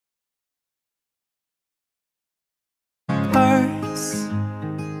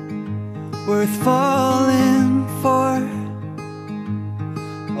worth falling for.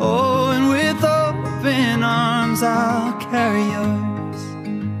 Oh, and with open arms I'll carry yours.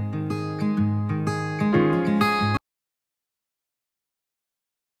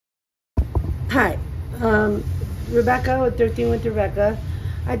 Hi, Rebecca with Thrifting with Rebecca.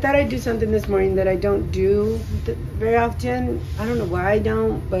 I thought I'd do something this morning that I don't do very often. I don't know why I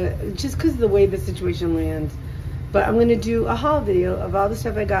don't, but just because of the way the situation lands. But I'm going to do a haul video of all the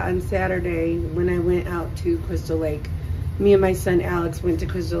stuff I got on Saturday when I went out to Crystal Lake. Me and my son Alex went to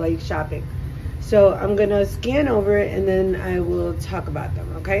Crystal Lake shopping. So I'm going to scan over it and then I will talk about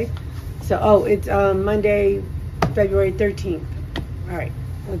them, okay? So, oh, it's Monday, February 13th. All right,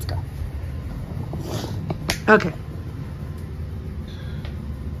 let's go. Okay.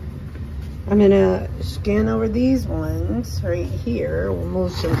 I'm gonna scan over these ones right here. We'll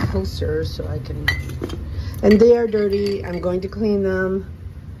move some closer so I can, and they are dirty. I'm going to clean them.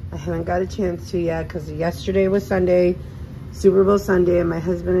 I haven't got a chance to yet because yesterday was Sunday, Super Bowl Sunday, and my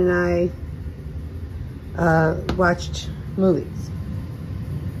husband and I watched movies.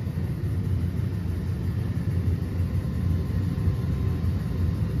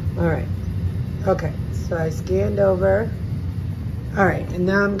 All right. Okay, so I scanned over. All right, and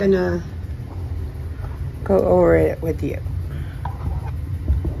now I'm gonna go over it with you.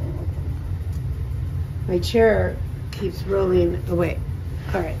 My chair keeps rolling away.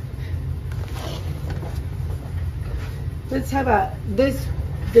 All right. Let's have this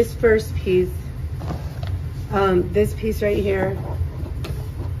first piece. This piece right here.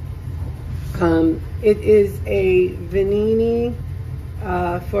 It is a Vanini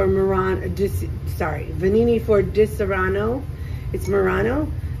for Vanini for Di Serrano. It's Murano.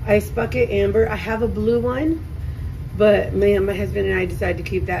 Ice Bucket Amber. I have a blue one, but my husband and I decided to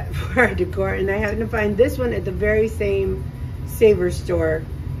keep that for our decor, and I happened to find this one at the very same Savers store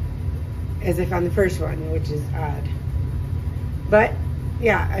as I found the first one, which is odd. But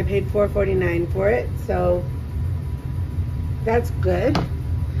yeah, I paid $4.49 for it, so that's good.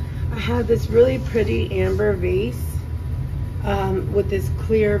 I have this really pretty amber vase with this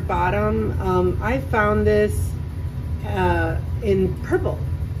clear bottom. I found this in purple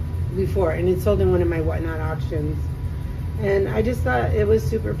before, and it's sold in one of my whatnot auctions, and I just thought it was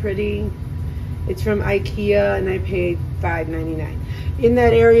super pretty. It's from IKEA, and I paid $5.99. In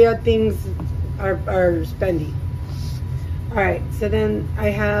that area, things are spendy. All right, so then I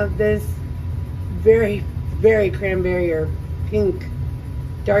have this very, very cranberry or pink,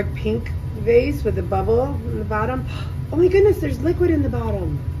 dark pink vase with a bubble in the bottom. Oh my goodness, there's liquid in the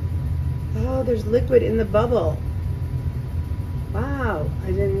bottom. Oh, there's liquid in the bubble. Wow, I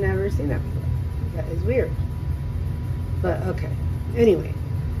didn't never seen that before. That is weird. But okay. Anyway,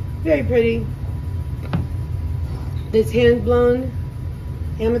 very pretty. This hand blown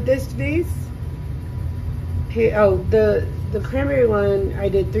amethyst vase. Hey, oh, the cranberry one I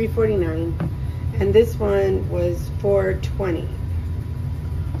did $3.49, and this one was $4.20.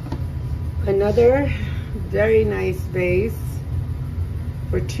 Another very nice vase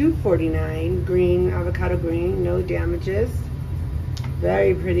for $2.49. Green, avocado green, no damages.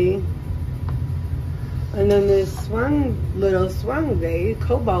 Very pretty. And then this little swung vase,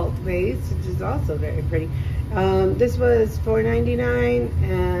 cobalt vase, which is also very pretty. This was $4.99,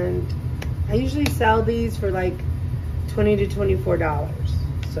 and I usually sell these for like $20 to $24,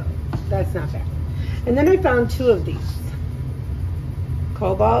 so that's not bad. And then I found two of these.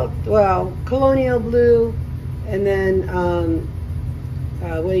 Cobalt, well, colonial blue, and then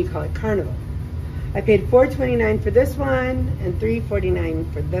what do you call it, carnival. I paid $4.29 for this one and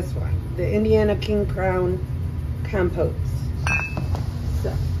 $3.49 for this one. The Indiana King Crown compotes.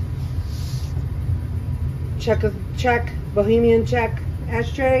 So, check, Bohemian check,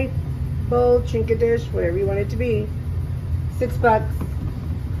 ashtray, bowl, trinket dish, whatever you want it to be. $6.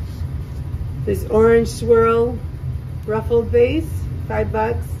 This orange swirl ruffled vase,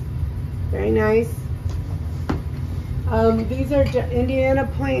 $5. Very nice. These are Indiana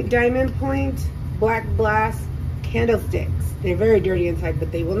Point, Diamond Point, Black Glass candlesticks. They're very dirty inside,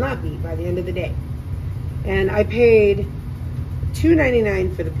 but they will not be by the end of the day. And I paid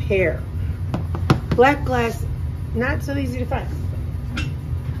 $2.99 for the pair. Black glass, not so easy to find.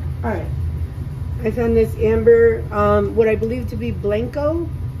 All right. I found this amber, what I believe to be Blanco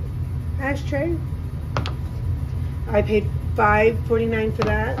ashtray. I paid $5.49 for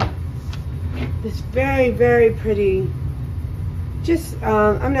that. This very, very pretty, just,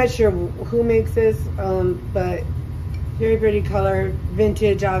 I'm not sure who makes this, but very pretty color,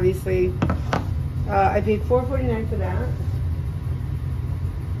 vintage, obviously. I paid $4.49 for that.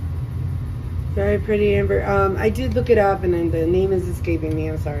 Very pretty amber. I did look it up, and then the name is escaping me.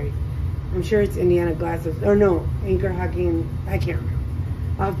 I'm sorry. I'm sure it's Indiana glasses. Or no, Anchor Hocking. I can't remember.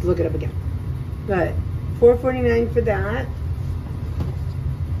 I'll have to look it up again. But $4.49 for that.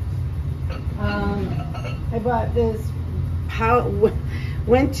 I bought this.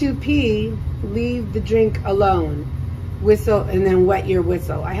 When to pee, leave the drink alone. Whistle and then wet your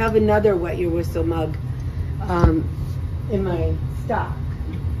whistle. I have another wet your whistle mug in my stock.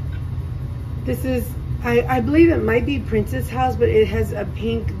 This is, I believe it might be Princess House, but it has a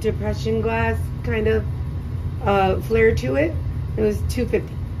pink depression glass kind of flair to it. It was $2.50.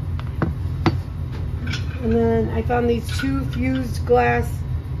 And then I found these 2 fused glass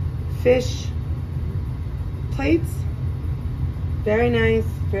fish plates. Very nice,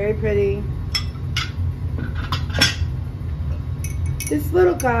 very pretty. This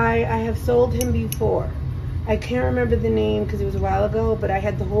little guy, I have sold him before. I can't remember the name because it was a while ago, but I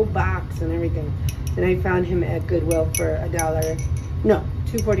had the whole box and everything. And I found him at Goodwill for $1. No,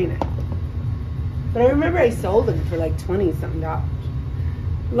 $2.49. But I remember I sold him for like 20-something dollars.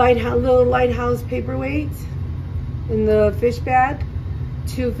 Little lighthouse paperweights in the fish bag,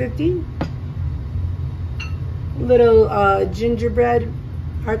 $2.50. Little gingerbread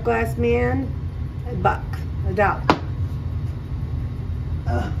art glass man, $1.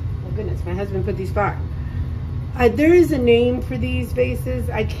 Oh my goodness, my husband put these far. There is a name for these vases.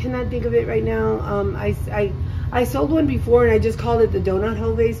 I cannot think of it right now. I sold one before and I just called it the donut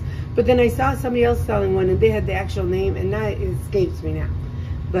hole vase, but then I saw somebody else selling one and they had the actual name and that escapes me now.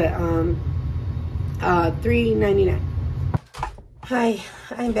 But $3.99. Hi,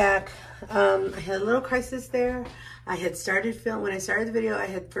 I'm back. I had a little crisis there. I had started when I started the video, I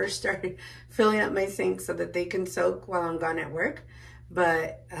had first started filling up my sink so that they can soak while I'm gone at work.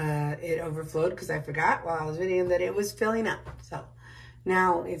 But it overflowed because I forgot while I was videoing that it was filling up. So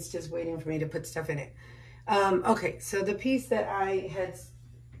now it's just waiting for me to put stuff in it. Okay, so the piece that I had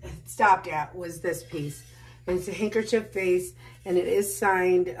stopped at was this piece. And it's a handkerchief vase, and it is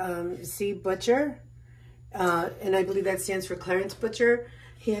signed C. Butcher. And I believe that stands for Clarence Butcher.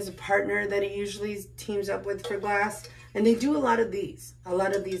 He has a partner that he usually teams up with for glass. And they do a lot of these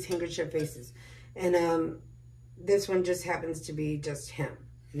handkerchief vases. And this one just happens to be just him.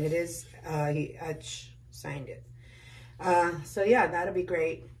 And it is, he signed it. So yeah, that'll be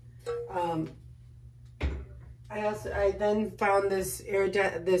great. I then found this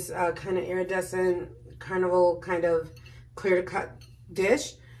kind of iridescent carnival kind of clear to cut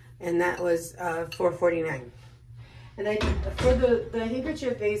dish. And that was $4.49. And for the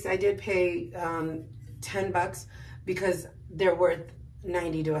handkerchief vase, I did pay $10 because they're worth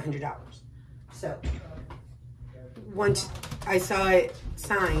 $90 to $100. So once I saw it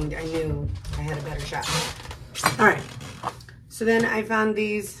signed, I knew I had a better shot. All right. So then I found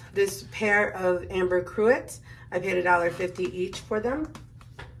this pair of amber cruets. I paid $1.50 each for them.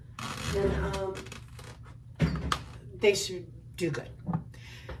 And they should do good.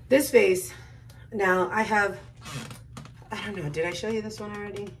 This vase, now I don't know, did I show you this one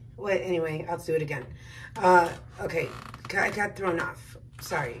already? Well, anyway, I'll do it again. Okay, I got thrown off,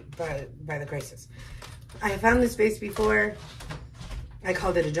 sorry, by the crisis. I found this vase before. I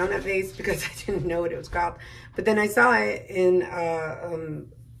called it a donut vase because I didn't know what it was called. But then I saw it in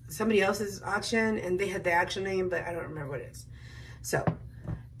somebody else's auction and they had the actual name, but I don't remember what it is. So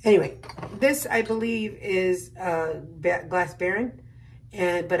anyway, this I believe is Glass Baron.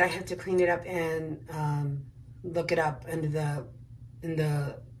 But I have to clean it up and look it up in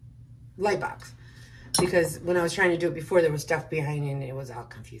the light box because when I was trying to do it before, there was stuff behind it and it was all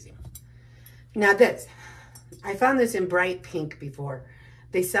confusing. Now I found this in bright pink before.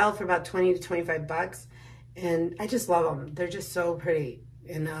 They sell for about 20 to 25 bucks, and I just love them. They're just so pretty.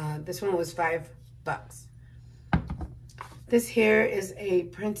 And this one was $5. This here is a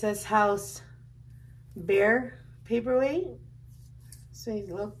Princess House bear paperweight. So he's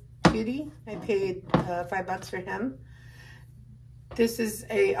a little cutie. I paid $5 for him. This is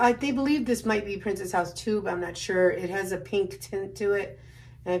they believe this might be Princess House 2, but I'm not sure. It has a pink tint to it.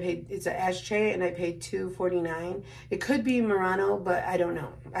 And it's an ashtray, and I paid $2.49. It could be Murano, but I don't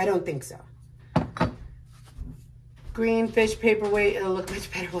know. I don't think so. Green fish paperweight. It'll look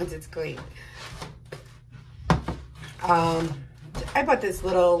much better once it's clean. I bought this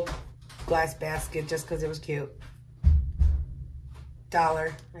little glass basket just because it was cute.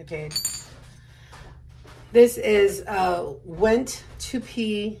 $1 I paid. This is went to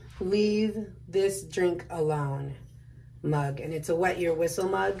pee, leave this drink alone mug, and it's a wet your whistle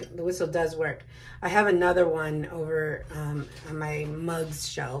mug. The whistle does work. I have another one over on my mugs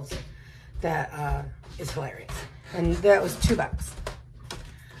shelves that is hilarious, and that was $2.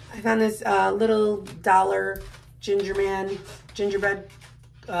 I found this little $1 gingerbread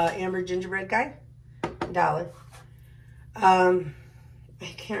Amber gingerbread guy, $1. I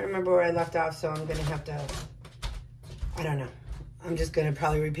can't remember where I left off, so I'm gonna have to, I don't know. I'm just gonna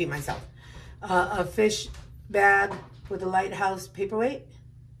probably repeat myself. A fish bag with a lighthouse paperweight,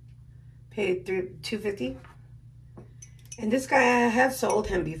 paid $2.50. And this guy, I have sold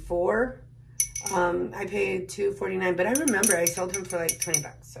him before. I paid $2.49, but I remember I sold him for like 20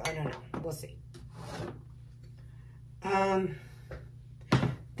 bucks, so I don't know. We'll see.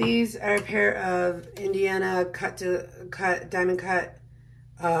 These are a pair of Indiana diamond cut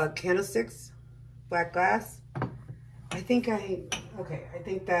candlesticks, black glass. I think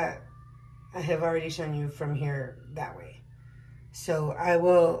that I have already shown you from here that way. So I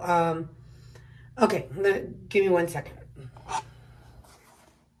will, okay, give me 1 second.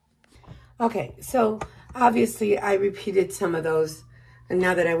 Okay, so obviously I repeated some of those, and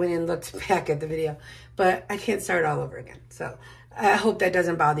now that I went and looked back at the video, but I can't start all over again. So I hope that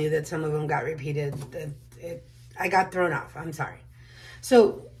doesn't bother you that some of them got repeated. I got thrown off. I'm sorry.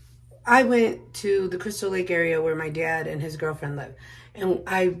 So I went to the Crystal Lake area where my dad and his girlfriend live. And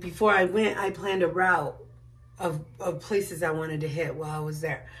before I went, I planned a route of places I wanted to hit while I was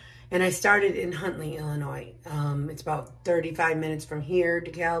there. And I started in Huntley, Illinois. It's about 35 minutes from here,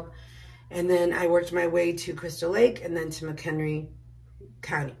 DeKalb. And then I worked my way to Crystal Lake and then to McHenry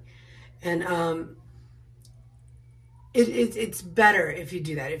County. And it's better if you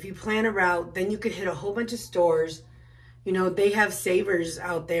do that. If you plan a route, then you could hit a whole bunch of stores. You know, they have Savers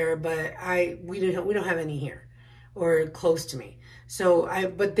out there, but we don't have any here or close to me.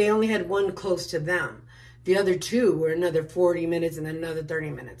 But they only had one close to them. The other two were another 40 minutes and then another 30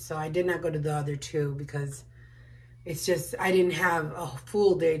 minutes. So I did not go to the other two because it's just, I didn't have a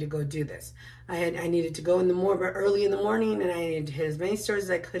full day to go do this. I needed to go early in the morning, and I needed to hit as many stores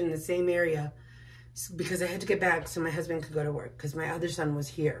as I could in the same area because I had to get back so my husband could go to work because my other son was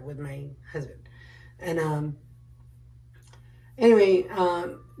here with my husband. And anyway,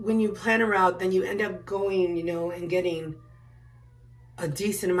 when you plan a route, then you end up going, you know, and getting a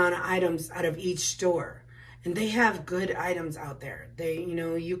decent amount of items out of each store. And they have good items out there. You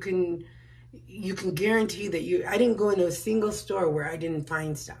know, you can guarantee that I didn't go into a single store where I didn't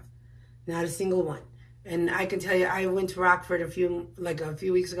find stuff. Not a single one. And I can tell you, I went to Rockford a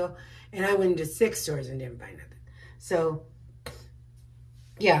few weeks ago, and I went into 6 stores and didn't find nothing. So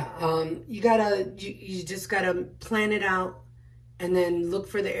yeah, you just gotta plan it out and then look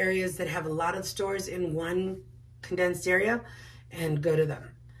for the areas that have a lot of stores in one condensed area and go to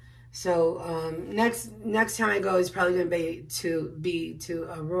them. So next time I go is probably going to be to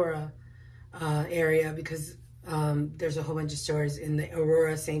Aurora area because there's a whole bunch of stores in the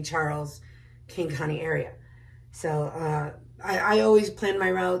Aurora, St. Charles, King County area. So I always plan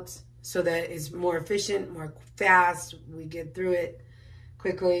my routes so that it's more efficient, more fast. We get through it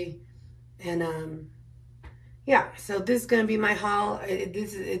quickly. And yeah, so this is going to be my haul.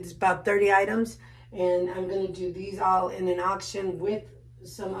 It's about 30 items. And I'm going to do these all in an auction with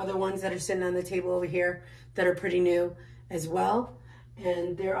some other ones that are sitting on the table over here that are pretty new as well.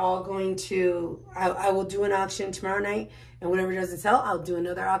 And they're all going to, I will do an auction tomorrow night, and whatever doesn't sell, I'll do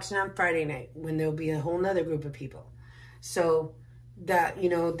another auction on Friday night when there'll be a whole nother group of people. So that, you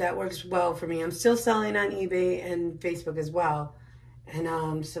know, that works well for me. I'm still selling on eBay and Facebook as well.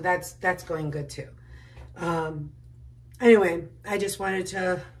 And so that's going good too. Anyway, I just wanted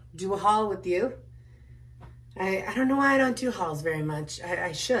to do a haul with you. I don't know why I don't do hauls very much.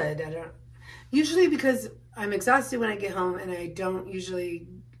 I should. Usually because I'm exhausted when I get home, and I don't usually,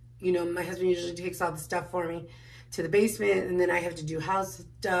 you know, my husband usually takes all the stuff for me to the basement, and then I have to do house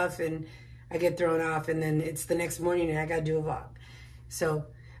stuff, and I get thrown off, and then it's the next morning, and I got to do a vlog. So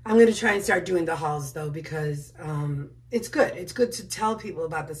I'm going to try and start doing the hauls, though, because it's good. It's good to tell people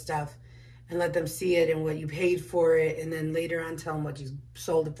about the stuff and let them see it and what you paid for it, and then later on tell them what you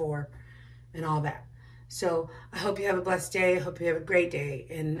sold it for and all that. So I hope you have a blessed day. I hope you have a great day.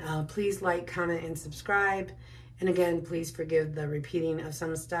 And please like, comment, and subscribe. And again, please forgive the repeating of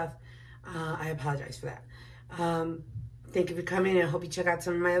some stuff. I apologize for that. Thank you for coming, and I hope you check out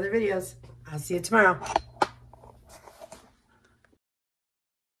some of my other videos. I'll see you tomorrow.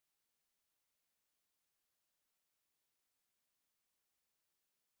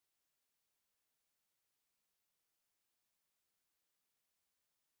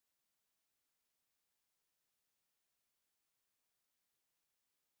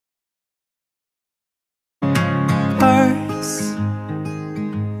 Hearts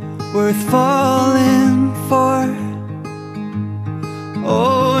worth falling for.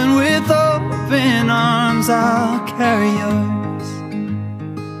 Oh, and with open arms I'll